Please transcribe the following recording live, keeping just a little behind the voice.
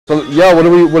So, yo, what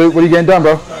are you getting done,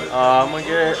 bro? I'm gonna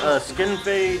get a skin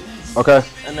fade. Okay.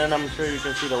 And then I'm sure you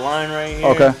can see the line right here.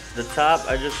 Okay. The top,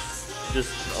 I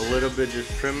just a little bit,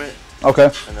 just trim it. Okay.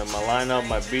 And then my line up,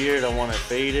 my beard, I want it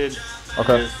faded.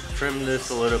 Okay. Just trim this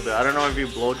a little bit. I don't know if you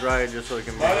blow dry it just so it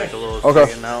can be like a little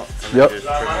straighten out. And yep. then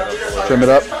just trim it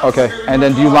up. Okay. And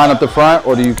then do you line up the front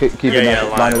or do you keep it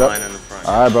line it up? Line in the front.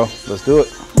 All right, bro. Let's do it.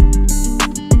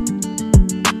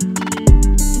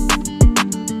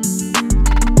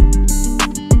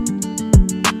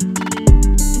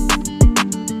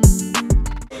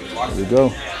 Here we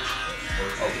go.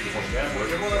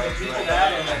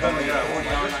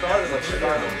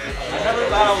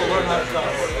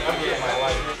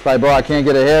 Like, bro, I can't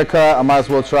get a haircut. I might as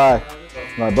well try.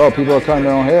 Like, bro, people are cutting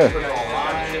their own hair.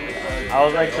 I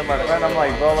was like to my friend, I'm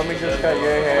like, bro, let me just cut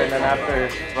your hair. And then after,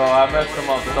 bro, I messed him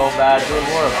up so bad. Dude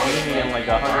wore a beanie and like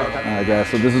 100 times. All right, guys.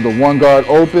 So this is the one guard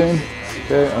open.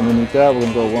 Okay, underneath that, we're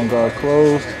gonna go one guard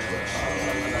closed.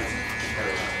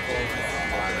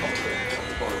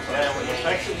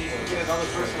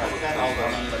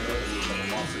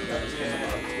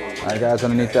 All right, guys,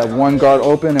 underneath that one guard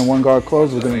open and one guard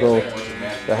closed, we're gonna go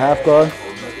the half guard.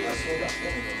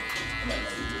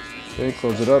 Okay,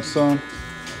 close it up some.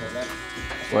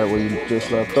 Right where you just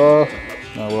left off.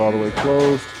 Now we're all the way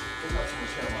closed.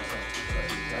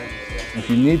 If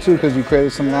you need to, because you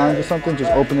created some lines or something,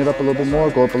 just open it up a little bit more,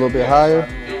 go up a little bit higher,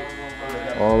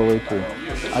 all the way through.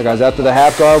 All right, guys, after the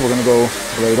half guard, we're gonna go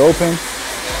blade open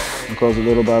and close it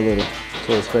little by little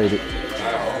so it's faded.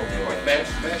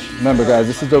 Remember, guys,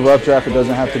 this is the rough draft. It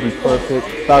doesn't have to be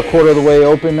perfect. About a quarter of the way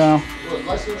open now.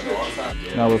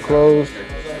 Now we're closed,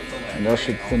 and that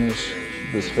should finish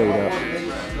this fade out.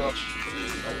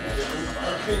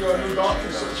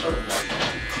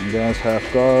 And guys, half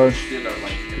guard,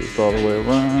 just all the way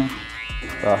around.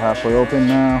 About halfway open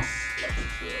now.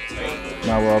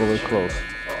 Now we're all the way closed.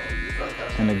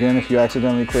 And again, if you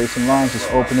accidentally create some lines,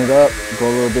 just open it up, go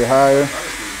a little bit higher.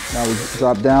 Now we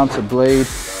drop down to blade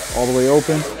all the way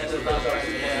open.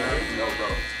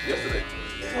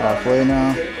 Halfway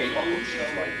now.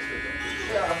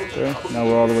 Okay, now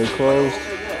we're all the way closed.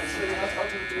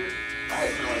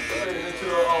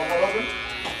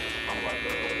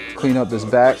 Clean up this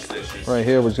back right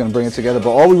here. We're just gonna bring it together.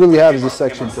 But all we really have is this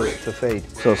section to fade.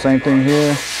 So same thing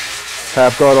here.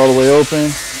 Half guard all the way open.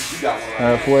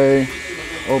 Halfway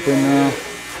open now.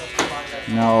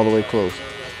 Now all the way closed.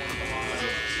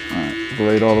 All right,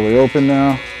 blade all the way open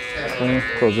now. Okay,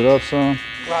 close it up some.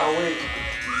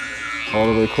 All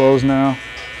the way closed now.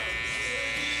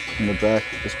 And the back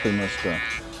is pretty much done.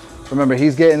 Remember,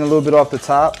 he's getting a little bit off the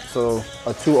top, so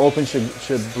a 2 open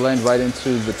should blend right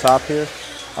into the top here.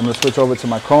 I'm gonna switch over to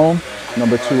my comb,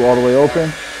 number 2 all the way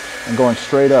open, and going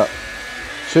straight up.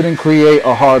 Shouldn't create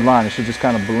a hard line, it should just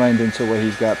kind of blend into what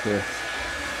he's got there.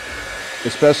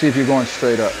 Especially if you're going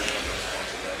straight up.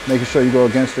 Making sure you go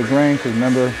against the grain, because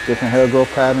remember, different hair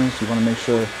growth patterns, you wanna make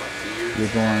sure you're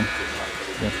going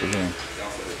against the grain.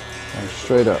 And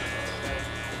straight up.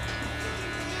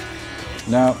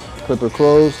 Now, clipper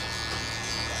closed.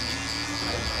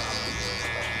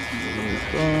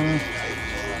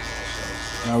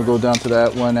 Now we go down to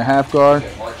that 1.5 guard,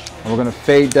 and we're gonna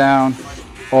fade down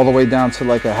all the way down to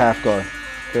like a half guard.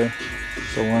 Okay,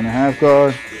 so 1.5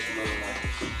 guard,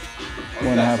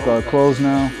 1.5 guard closed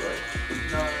now.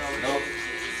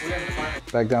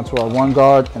 Back down to our 1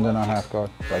 guard, and then our half guard.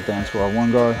 Back down to our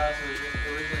 1 guard.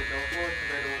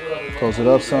 Close it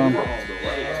up some.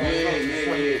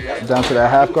 Down to that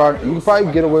half guard. You can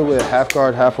probably get away with a half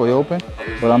guard halfway open,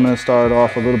 but I'm gonna start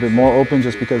off a little bit more open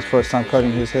just because first time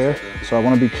cutting his hair. So I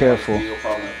wanna be careful,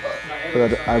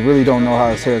 but I really don't know how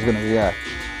his hair is gonna react.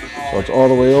 So it's all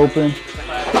the way open.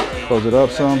 Close it up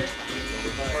some.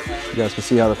 You guys can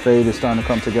see how the fade is starting to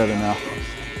come together now.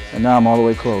 And now I'm all the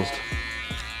way closed.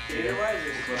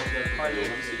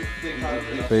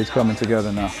 Fade's coming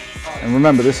together now. And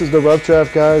remember, this is the rough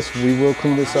draft, guys. We will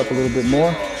clean this up a little bit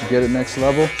more to get it next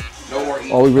level.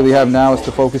 All we really have now is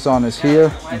to focus on is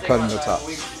here and cutting the top.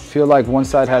 Feel like one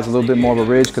side has a little bit more of a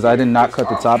ridge because I did not cut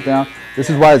the top down. This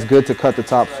is why it's good to cut the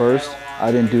top first.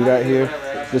 I didn't do that here.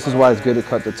 This is why it's good to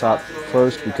cut the top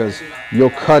first, because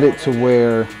you'll cut it to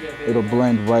where it'll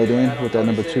blend right in with that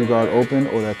number 2 guard open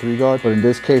or that 3 guard. But in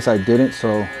this case, I didn't,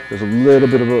 so there's a little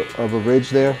bit of a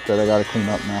ridge there that I gotta clean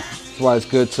up now. That's why it's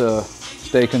good to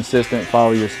stay consistent,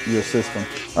 follow your system.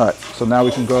 All right, so now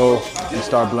we can go and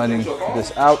start blending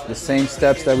this out, the same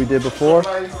steps that we did before.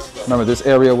 Remember, this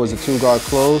area was a 2 guard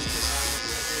closed.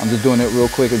 I'm just doing it real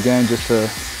quick again just to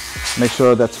make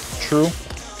sure that's true.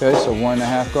 Okay, so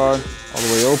 1.5 guard all the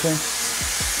way open.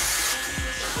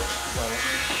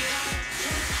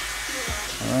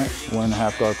 right,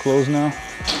 1.5 guard close now.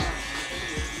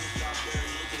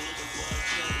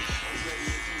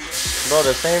 Bro,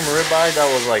 the same ribeye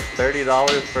that was like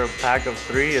 $30 for a pack of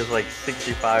 3 is like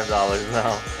 $65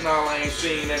 now. No, I ain't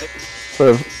seen that.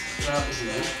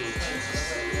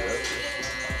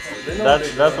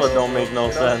 That's what don't make no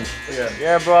sense.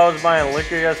 Yeah, bro, I was buying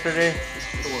liquor yesterday,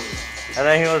 and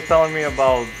then he was telling me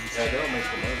about. Yeah, they don't make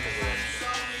commercials for them.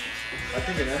 I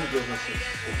think in any business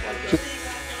it's like that.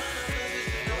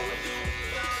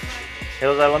 He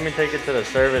was like, let me take it to the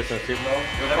service and see.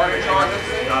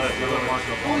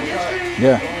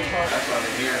 Yeah.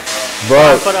 But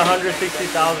I put 160,000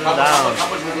 down.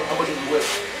 How much was it with?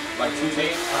 Like 2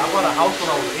 teams? I bought a house when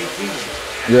I was 18.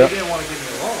 Yeah. They didn't want to give me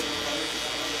a loan.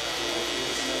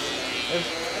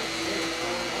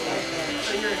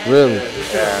 Really?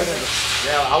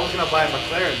 Yeah, I was gonna buy a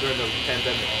McLaren during the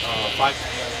pandemic.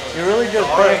 You're really just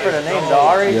paying for the name, the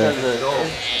RH Yeah. and the.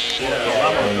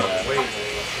 Wait.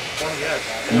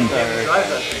 Drive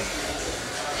that thing.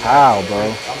 How,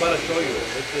 bro? I'm about to show you.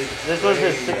 This was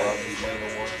his. Yeah,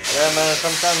 man.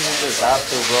 Sometimes you just have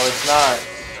to, bro. It's not.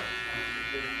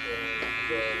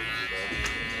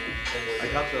 I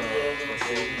got the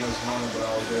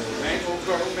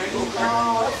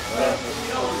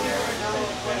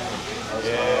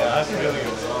yeah, that's really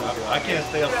good. I can't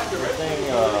stay up.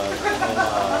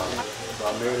 So I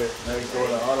made it next door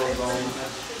to AutoZone.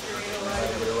 I had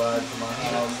to ride to my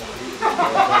house.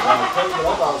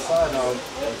 I'm outside now.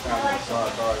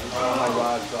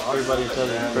 Everybody says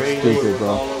it's crazy. Stupid,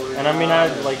 bro. And I mean,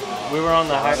 we were on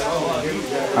the high.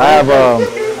 I have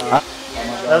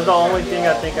That's the only thing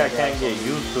I think I can't get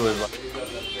used to is like.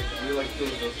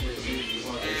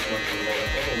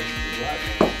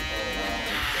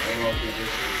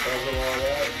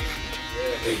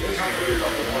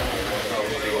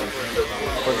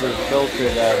 Put this filter,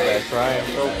 that Triumph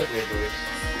filter.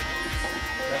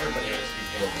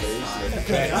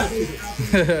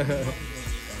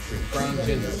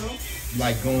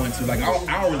 Like going to, like,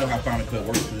 I don't really know how Final Cut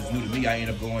works because it's new to me. I end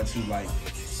up going to, like,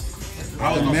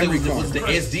 I was memory was card. the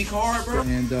SD card, bro?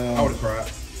 and I would have cried.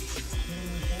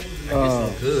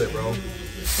 It's good, bro.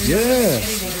 yeah.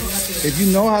 If you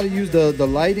know how to use the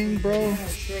lighting, bro,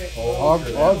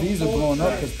 all these are blowing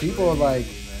up because people are like,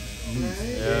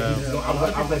 Yeah. So I was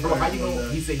like, bro, how you know?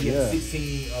 He said he had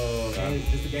 16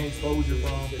 just to gain exposure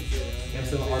from him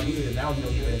selling RVs, and now he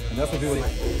don't even. and that's what people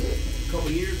like. A couple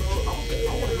years, bro. I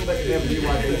want to go back and never do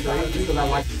like this just because I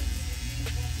like.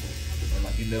 And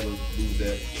like you never lose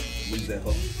that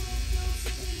hook.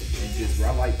 And just, bro,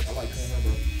 I like coming up, bro.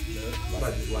 I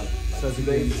just like So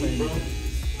today, bro.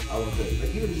 I want to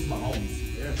like even just my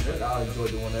homies. Yeah, like I enjoy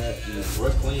doing that. Just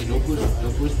brush clean, no push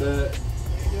that.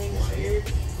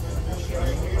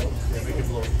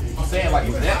 I'm saying like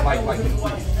with that, like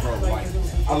bro, like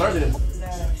I learned it.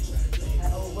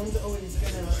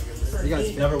 you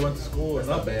guys Never went to school. It's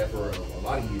not bad for a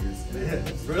lot of years.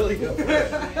 It's really good.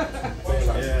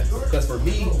 Yeah. Because for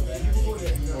me,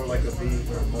 Or like a B.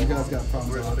 You guys got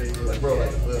problems. like bro,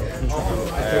 like I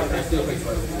still make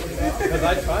fun of it. Because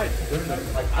I tried.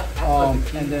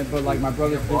 And then, but like my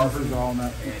brother's businesses are all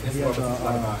that. This He was has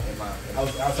like I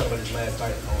was talking about this last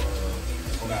night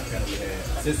on that channel we had.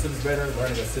 Systems better,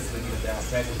 learning a system to get it down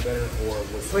pat is better, or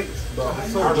was Wait, bro,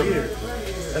 that's so weird.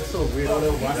 That's so weird.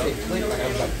 when I say click, like I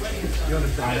was like, You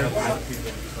understand?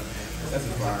 that's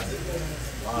inspiring.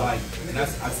 Like, and I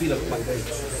see the like they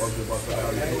work with us how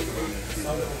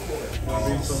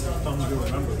you Something to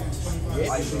remember.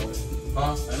 like,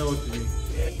 huh? I know what you mean.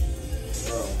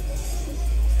 Bro.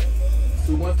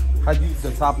 2-1. How do you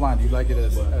the top line? Do you like it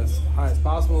as high as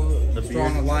possible, The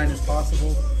strong a beard. line as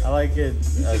possible? I like it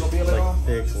like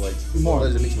thick, like More.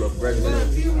 Pleasure to meet you, bro.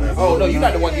 Congratulations. Oh no, you're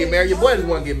not the one to get married. Your boy is the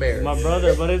one to get married. my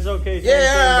brother, but it's okay. Same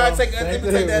Yeah, I thing,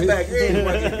 take that back. You ain't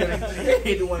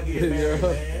the one to get married,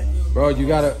 man. Bro, you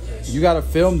gotta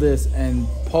film this and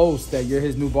post that you're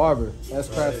his new barber. That's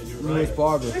Craft's newest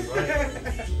barber.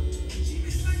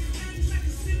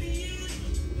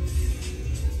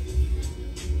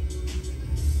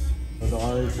 The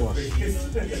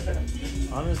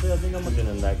RH1. Honestly, I think I'm looking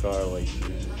in that car like.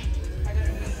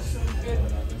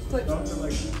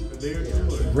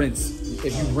 Rinse.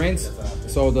 If you rinse,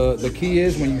 so the key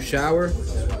is when you shower,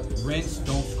 rinse,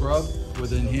 don't scrub where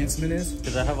the enhancement is.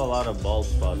 Cause I have a lot of bald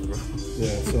spots, bro. Yeah,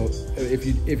 so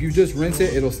if you just rinse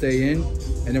it, it'll stay in,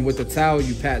 and then with the towel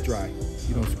you pat dry.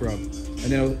 You don't scrub,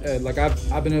 and then like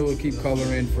I've been able to keep color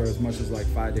in for as much as like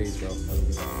 5 days, bro.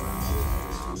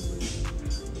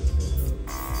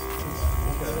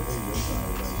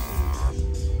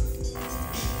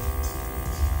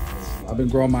 I've been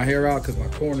growing my hair out because my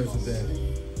corners have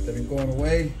been They've been going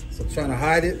away, so I'm trying to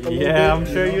hide it a little bit. Yeah, I'm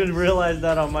sure you'd realize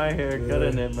that on my hair,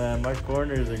 cutting it, man. My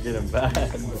corners are getting bad.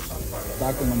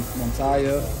 Dr.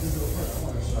 Montaya,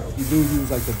 you do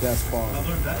use like the best bar.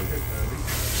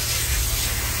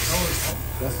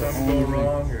 That's the Something only go thing.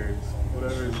 wrong or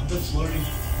whatever. I'm just learning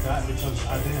that because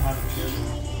I didn't have a kid.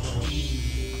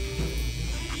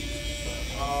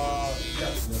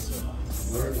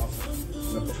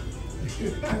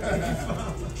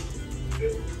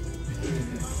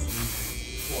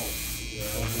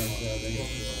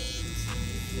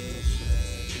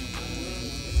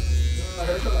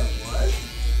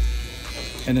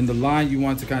 And then the line you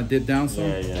want to kind of dip down some?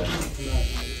 Yeah.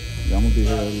 Yeah, I'm gonna be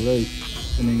here late.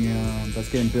 And then that's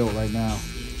getting built right now.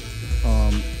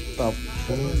 About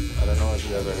I don't know if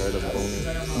you ever heard of Booney.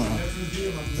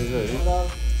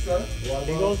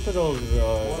 He goes to those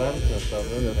events and stuff,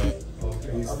 isn't he?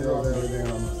 He's still there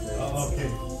on the stage.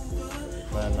 Okay.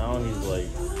 Man, now he's like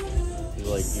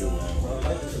you, man.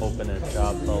 Opening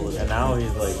shops all the time. And now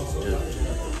he's like just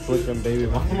flipping baby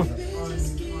mama.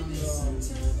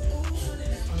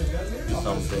 Do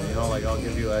something, you know, like I'll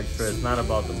give you extra. It's not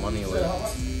about the money, like.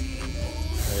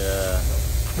 Yeah.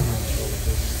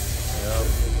 Yep.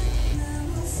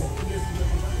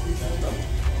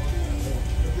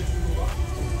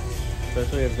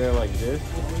 Especially if they're like this.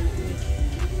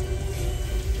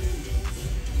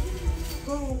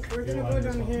 Oh, we're gonna go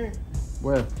down here.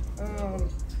 where?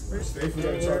 We're Stay for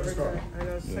that charge car. I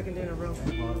know, second day in a row.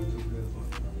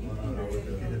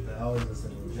 I was just